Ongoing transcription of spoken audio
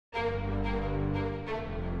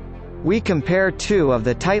We compare two of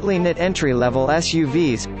the tightly knit entry-level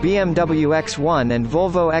SUVs, BMW X1 and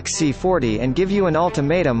Volvo XC40, and give you an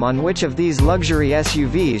ultimatum on which of these luxury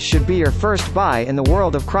SUVs should be your first buy in the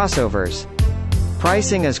world of crossovers.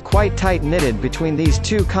 Pricing is quite tight-knitted between these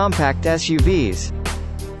two compact SUVs.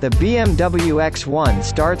 The BMW X1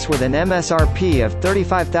 starts with an MSRP of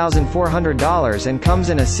 $35,400 and comes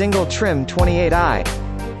in a single trim 28i.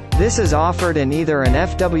 This is offered in either an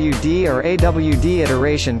FWD or AWD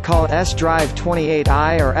iteration called S-Drive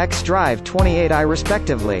 28i or X-Drive 28i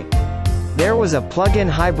respectively. There was a plug-in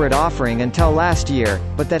hybrid offering until last year,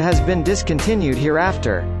 but that has been discontinued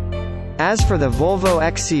hereafter. As for the Volvo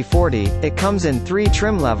XC40, it comes in three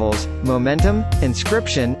trim levels: Momentum,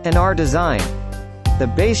 Inscription, and R Design.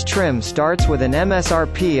 The base trim starts with an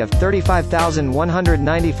MSRP of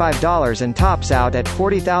 $35,195 and tops out at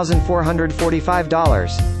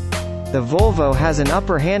 $40,445. The Volvo has an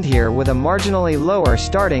upper hand here with a marginally lower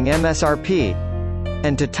starting MSRP.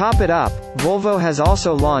 And to top it up, Volvo has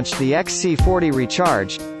also launched the XC40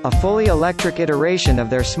 Recharge, a fully electric iteration of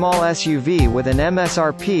their small SUV with an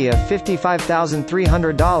MSRP of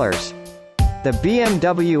 $55,300. The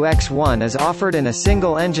BMW X1 is offered in a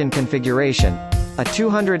single-engine configuration, a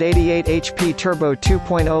 288 HP turbo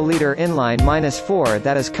 2.0-liter inline-4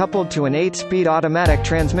 that is coupled to an 8-speed automatic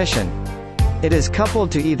transmission. It is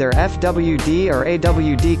coupled to either FWD or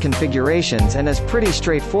AWD configurations and is pretty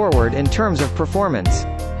straightforward in terms of performance.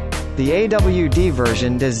 The AWD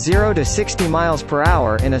version does 0 to 60 miles per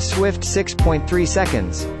hour in a swift 6.3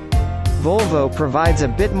 seconds. Volvo provides a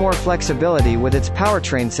bit more flexibility with its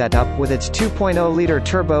powertrain setup with its 2.0-liter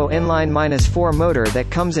turbo inline-4 motor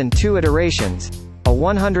that comes in two iterations, a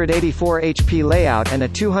 184 HP layout and a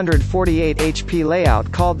 248 HP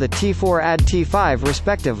layout called the T4 Add T5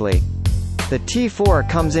 respectively. The T4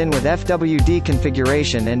 comes in with FWD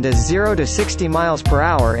configuration and does 0 to 60 miles per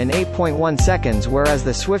hour in 8.1 seconds, whereas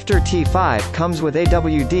the swifter T5 comes with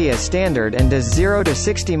AWD as standard and does 0 to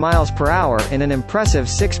 60 miles per hour in an impressive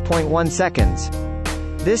 6.1 seconds.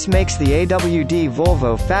 This makes the AWD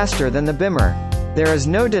Volvo faster than the Bimmer. There is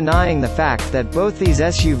no denying the fact that both these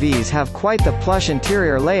SUVs have quite the plush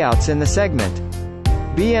interior layouts in the segment.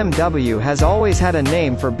 BMW has always had a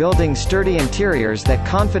name for building sturdy interiors that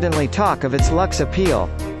confidently talk of its luxe appeal.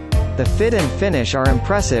 The fit and finish are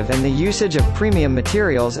impressive and the usage of premium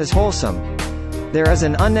materials is wholesome. There is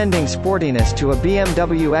an unending sportiness to a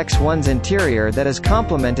BMW X1's interior that is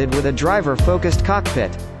complemented with a driver-focused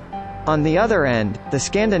cockpit. On the other end, the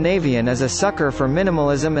Scandinavian is a sucker for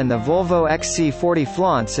minimalism, and the Volvo XC40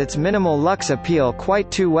 flaunts its minimal luxe appeal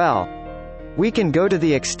quite too well. We can go to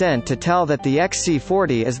the extent to tell that the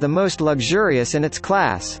XC40 is the most luxurious in its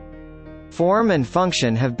class. Form and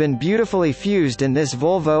function have been beautifully fused in this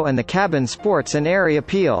Volvo, and the cabin sports an airy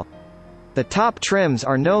appeal. The top trims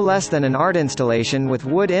are no less than an art installation with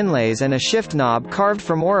wood inlays and a shift knob carved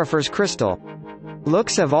from Aurifer's crystal.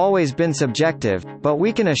 Looks have always been subjective, but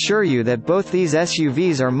we can assure you that both these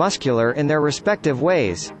SUVs are muscular in their respective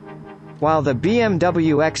ways. While the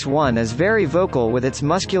BMW X1 is very vocal with its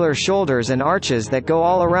muscular shoulders and arches that go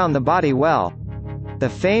all around the body well, the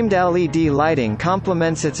famed LED lighting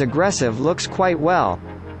complements its aggressive looks quite well.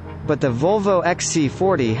 But the Volvo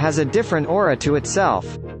XC40 has a different aura to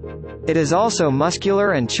itself. It is also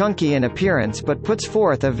muscular and chunky in appearance but puts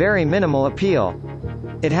forth a very minimal appeal.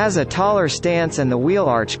 It has a taller stance and the wheel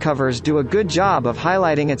arch covers do a good job of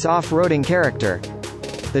highlighting its off-roading character.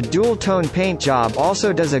 The dual-tone paint job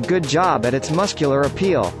also does a good job at its muscular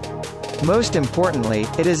appeal. Most importantly,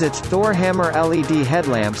 it is its Thor hammer LED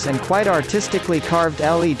headlamps and quite artistically carved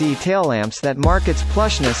LED tail lamps that mark its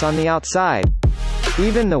plushness on the outside.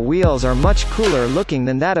 Even the wheels are much cooler looking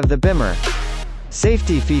than that of the Bimmer.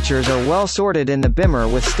 Safety features are well sorted in the Bimmer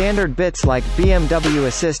with standard bits like BMW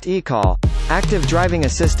Assist eCall, active driving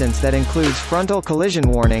assistance that includes frontal collision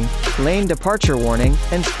warning, lane departure warning,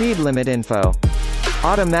 and speed limit info.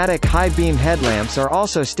 Automatic high-beam headlamps are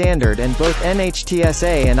also standard, and both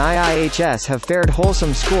NHTSA and IIHS have fared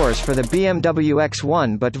wholesome scores for the BMW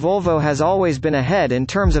X1, but Volvo has always been ahead in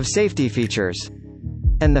terms of safety features.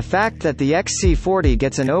 And the fact that the XC40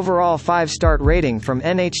 gets an overall 5-star rating from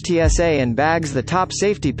NHTSA and bags the top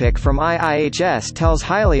safety pick from IIHS tells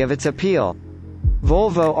highly of its appeal.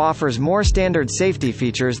 Volvo offers more standard safety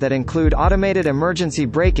features that include automated emergency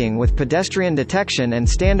braking with pedestrian detection and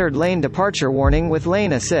standard lane departure warning with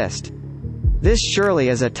lane assist. This surely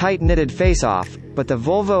is a tight-knitted face-off, but the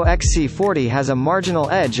Volvo XC40 has a marginal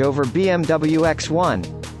edge over BMW X1.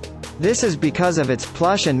 This is because of its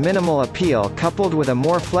plush and minimal appeal coupled with a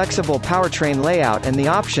more flexible powertrain layout and the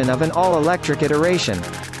option of an all-electric iteration.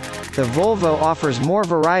 the Volvo offers more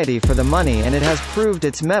variety for the money and it has proved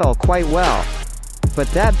its mettle quite well. But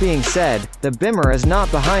that being said, the Bimmer is not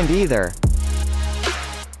behind either.